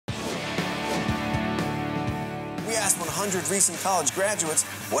We asked 100 recent college graduates,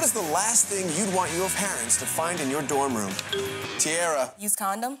 what is the last thing you'd want your parents to find in your dorm room? Tiara. Use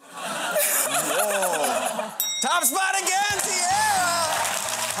condom. Whoa. Top spot again, Tiara!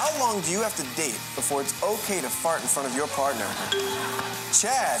 How long do you have to date before it's okay to fart in front of your partner?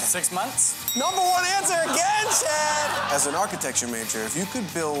 Chad. 6 months. Number one answer again, Chad! As an architecture major, if you could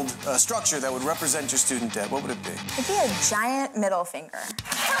build a structure that would represent your student debt, what would it be? It'd be a giant middle finger.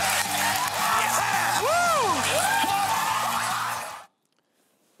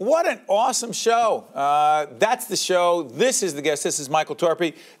 What an awesome show. That's the show. This is the guest. This is Michael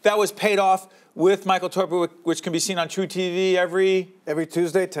Torpey. That was Paid Off with Michael Torpey, which can be seen on TruTV every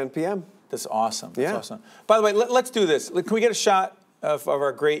Tuesday, 10 p.m. That's awesome. That's yeah. awesome. By the way, let's do this. Can we get a shot of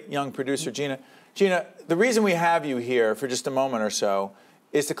our great young producer, Gina? Gina, the reason we have you here for just a moment or so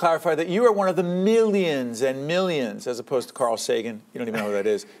is to clarify that you are one of the millions and millions, as opposed to Carl Sagan, you don't even know who that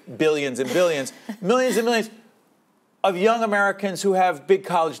is, billions and billions, millions and millions of young Americans who have big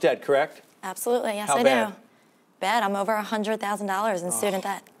college debt, correct? Absolutely, yes, How I bad? do. Bad, I'm over $100,000 in student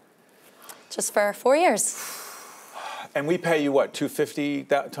debt. Just for 4 years. And we pay you what,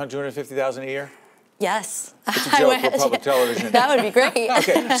 $250,000 a year? Yes. It's a joke for public television. That would be great.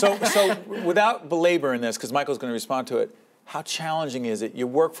 Okay, so without belaboring this, because Michael's going to respond to it, how challenging is it? You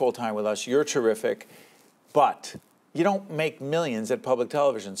work full-time with us, you're terrific, but you don't make millions at public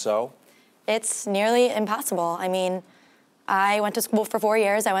television, so? It's nearly impossible. I mean, I went to school for 4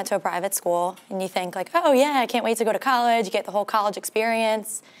 years. I went to a private school, and you think like, oh yeah, I can't wait to go to college. You get the whole college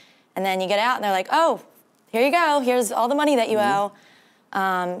experience, and then you get out, and they're like, oh, here you go. Here's all the money that you owe.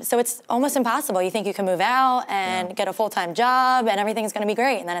 So it's almost impossible. You think you can move out and get a full-time job, and everything's going to be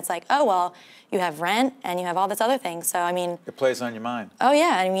great, and then it's like, oh well, you have rent and you have all this other thing. So I mean, it plays on your mind. Oh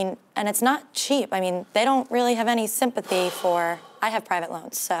yeah, I mean, and it's not cheap. I mean, they don't really have any sympathy for. I have private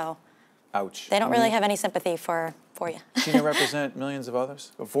loans, so. Ouch. They don't really have any sympathy for you. Can you represent millions of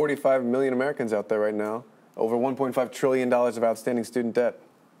others? 45 million Americans out there right now. Over $1.5 trillion of outstanding student debt.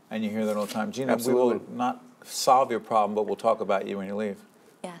 And you hear that all the time. Gina, Absolutely. we will not solve your problem, but we'll talk about you when you leave.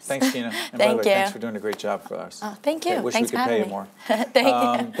 Yes. Thanks, Gina. And Thank by the way, you. thanks for doing a great job for us. Oh, thank you. I wish Thanks we for could pay having you me. more.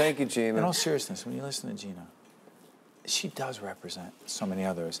 Thank you. Thank you, Gina. In all seriousness, when you listen to Gina, she does represent so many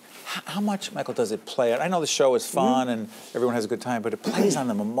others. How much, Michael, does it play? I know the show is fun and everyone has a good time, but it plays on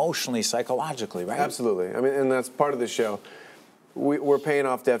them emotionally, psychologically, right? Absolutely. I mean, and that's part of the show. We're paying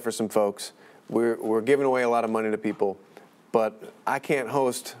off debt for some folks. We're giving away a lot of money to people, but I can't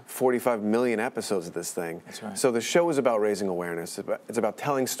host 45 million episodes of this thing. That's right. So the show is about raising awareness. It's about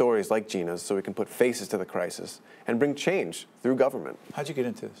telling stories like Gina's so we can put faces to the crisis and bring change through government. How'd you get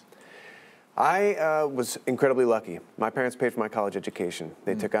into this? I was incredibly lucky. My parents paid for my college education.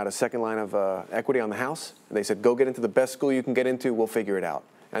 They took out a second line of equity on the house. And they said, go get into the best school you can get into, we'll figure it out.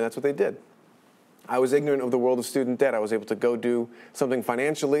 And that's what they did. I was ignorant of the world of student debt. I was able to go do something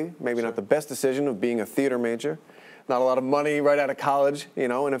financially, maybe not the best decision of being a theater major. Not a lot of money right out of college, you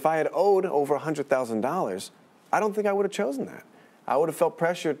know, and if I had owed over $100,000, I don't think I would have chosen that. I would have felt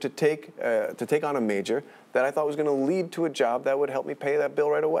pressured to take on a major that I thought was going to lead to a job that would help me pay that bill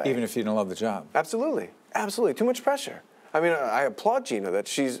right away. Even if you didn't love the job. Absolutely. Absolutely. Too much pressure. I mean, I applaud Gina that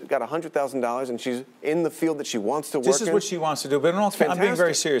she's got $100,000 and she's in the field that she wants to work in. This is what she wants to do, but in all fairness, I'm being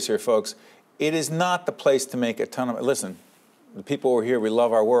very serious here, folks. It is not the place to make a ton of, listen, the people who are here, we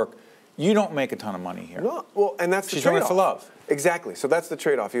love our work. You don't make a ton of money here. No, well, and that's the She's doing it trade-off. for love. Exactly. So that's the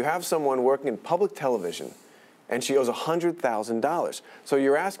trade-off. You have someone working in public television, and she owes $100,000. So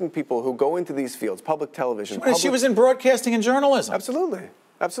you're asking people who go into these fields, public television. She was in broadcasting and journalism. Absolutely.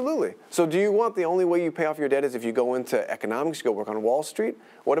 Absolutely. So do you want the only way you pay off your debt is if you go into economics, you go work on Wall Street?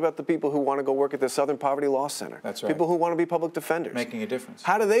 What about the people who want to go work at the Southern Poverty Law Center? That's right. People who want to be public defenders. Making a difference.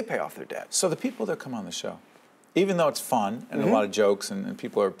 How do they pay off their debt? So the people that come on the show, even though it's fun and a lot of jokes and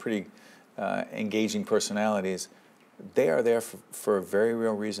people are pretty engaging personalities, they are there for a very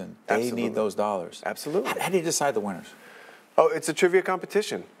real reason. They need those dollars. Absolutely. How do you decide the winners? Oh, it's a trivia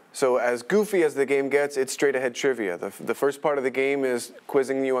competition. So as goofy as the game gets, it's straight-ahead trivia. The first part of the game is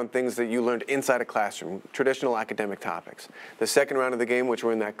quizzing you on things that you learned inside a classroom, traditional academic topics. The second round of the game, which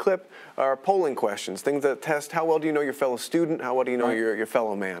were in that clip, are polling questions, things that test how well do you know your fellow student, how well do you know your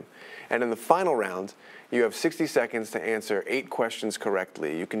fellow man. And in the final round, you have 60 seconds to answer 8 questions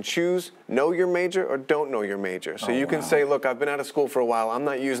correctly. You can choose know your major or don't know your major. So you can say, look, I've been out of school for a while. I'm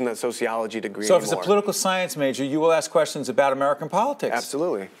not using that sociology degree So anymore. if it's a political science major, you will ask questions about American politics.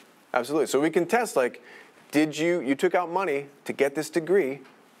 Absolutely. Absolutely. So we can test, like, you took out money to get this degree.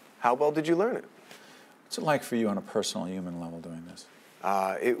 How well did you learn it? What's it like for you on a personal human level doing this?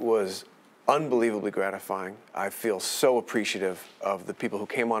 It was unbelievably gratifying. I feel so appreciative of the people who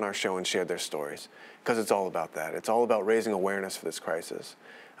came on our show and shared their stories, because it's all about that. It's all about raising awareness for this crisis.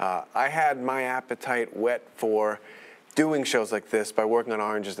 I had my appetite whet for doing shows like this by working on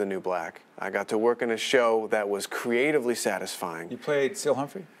Orange is the New Black. I got to work in a show that was creatively satisfying. You played Seal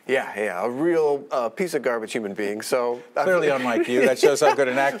Humphrey? Yeah, a real piece of garbage human being. So clearly unlike you. That shows how good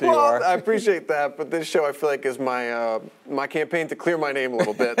an actor you are. I appreciate that, but this show I feel like is my my campaign to clear my name a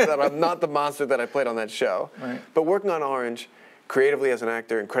little bit, that I'm not the monster that I played on that show. Right. But working on Orange, creatively as an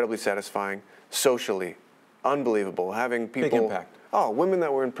actor, incredibly satisfying, socially, unbelievable. Having people... Big impact. Oh, women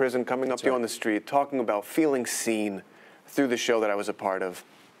that were in prison coming up to you on the street, talking about feeling seen through the show that I was a part of.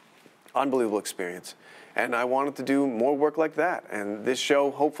 Unbelievable experience. And I wanted to do more work like that. And this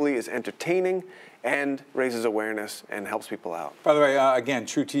show hopefully is entertaining and raises awareness and helps people out. By the way, again,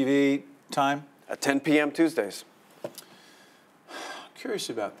 TruTV time? At 10 p.m. Tuesdays. Curious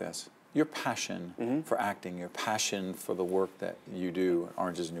about this. Your passion for acting, your passion for the work that you do,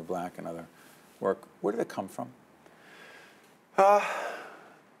 Orange is the New Black and other work, where did it come from?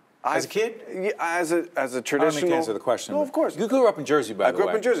 As a kid? Yeah, as a traditional... I don't mean to answer the question. No, of course. You grew up in Jersey, by the way. I grew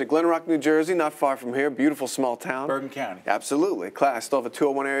up in Jersey, Glen Rock, New Jersey, not far from here. Beautiful small town. Bergen County. Absolutely. I still have a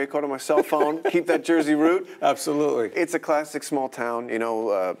 201 area code on my cell phone. Keep that Jersey route. Absolutely. It's a classic small town. You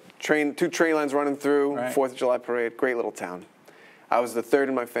know, two train lines running through, right. 4th of July parade. Great little town. I was the third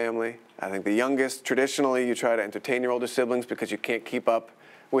in my family. I think the youngest. Traditionally, you try to entertain your older siblings because you can't keep up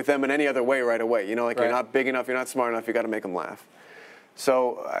with them in any other way right away. You know, like right. You're not big enough, you're not smart enough, you got to make them laugh.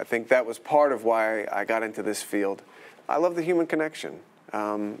 So I think that was part of why I got into this field. I love the human connection.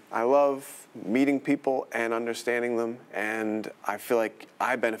 I love meeting people and understanding them, and I feel like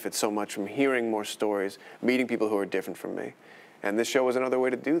I benefit so much from hearing more stories, meeting people who are different from me. And this show was another way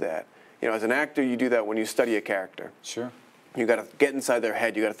to do that. You know, as an actor, you do that when you study a character. Sure. You got to get inside their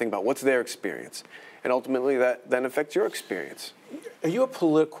head. You got to think about what's their experience, and ultimately that then affects your experience. Are you a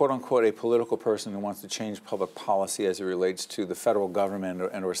quote-unquote a political person who wants to change public policy as it relates to the federal government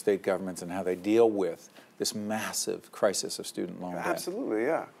or state governments and how they deal with this massive crisis of student loan debt? Absolutely,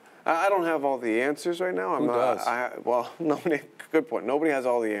 yeah. I don't have all the answers right now. Who does? Well, nobody. Good point. Nobody has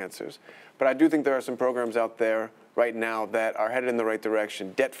all the answers, but I do think there are some programs out there right now that are headed in the right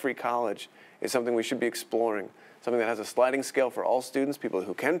direction. Debt-free college is something we should be exploring. Something that has a sliding scale for all students. People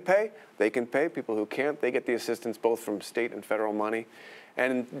who can pay, they can pay. People who can't, they get the assistance both from state and federal money.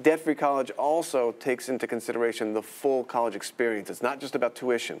 And debt-free college also takes into consideration the full college experience. It's not just about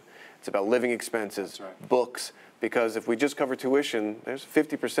tuition. It's about living expenses, books. Because if we just cover tuition, there's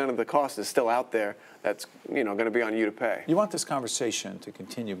 50% of the cost is still out there that's going to be on you to pay. You want this conversation to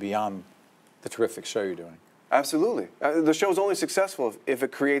continue beyond the terrific show you're doing. Absolutely. The show is only successful if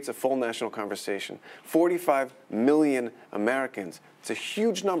it creates a full national conversation. 45 million Americans. It's a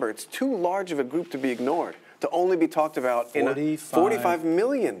huge number. It's too large of a group to be ignored, to only be talked about in 45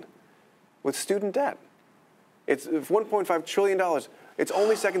 million with student debt. It's $1.5 trillion. It's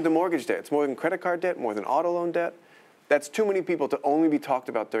only second to mortgage debt. It's more than credit card debt, more than auto loan debt. That's too many people to only be talked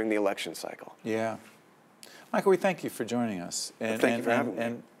about during the election cycle. Yeah. Michael, we thank you for joining us. Thank you for having me.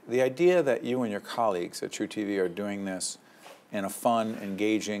 And the idea that you and your colleagues at TruTV are doing this in a fun,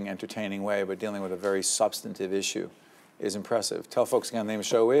 engaging, entertaining way, but dealing with a very substantive issue is impressive. Tell folks again, the name of the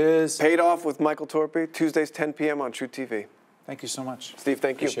show is? Paid Off with Michael Torpey, Tuesdays 10 p.m. on TruTV. Thank you so much. Steve,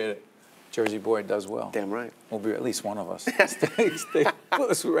 thank you. Appreciate it. Jersey boy does well. Damn right. We'll be at least one of us. Stay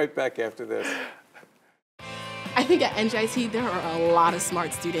close. We'll be right back after this. I think at NJIT there are a lot of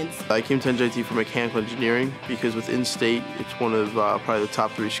smart students. I came to NJIT for mechanical engineering because with in-state, it's one of probably the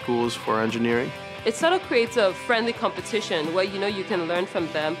top 3 schools for engineering. It sort of creates a friendly competition where you can learn from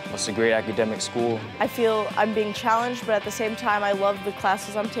them. It's a great academic school. I feel I'm being challenged, but at the same time, I love the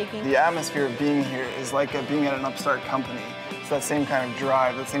classes I'm taking. The atmosphere of being here is like being at an upstart company. It's that same kind of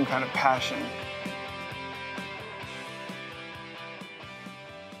drive, that same kind of passion.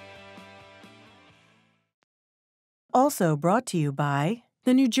 Also brought to you by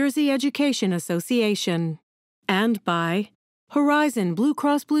the New Jersey Education Association and by Horizon Blue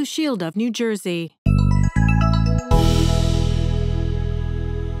Cross Blue Shield of New Jersey.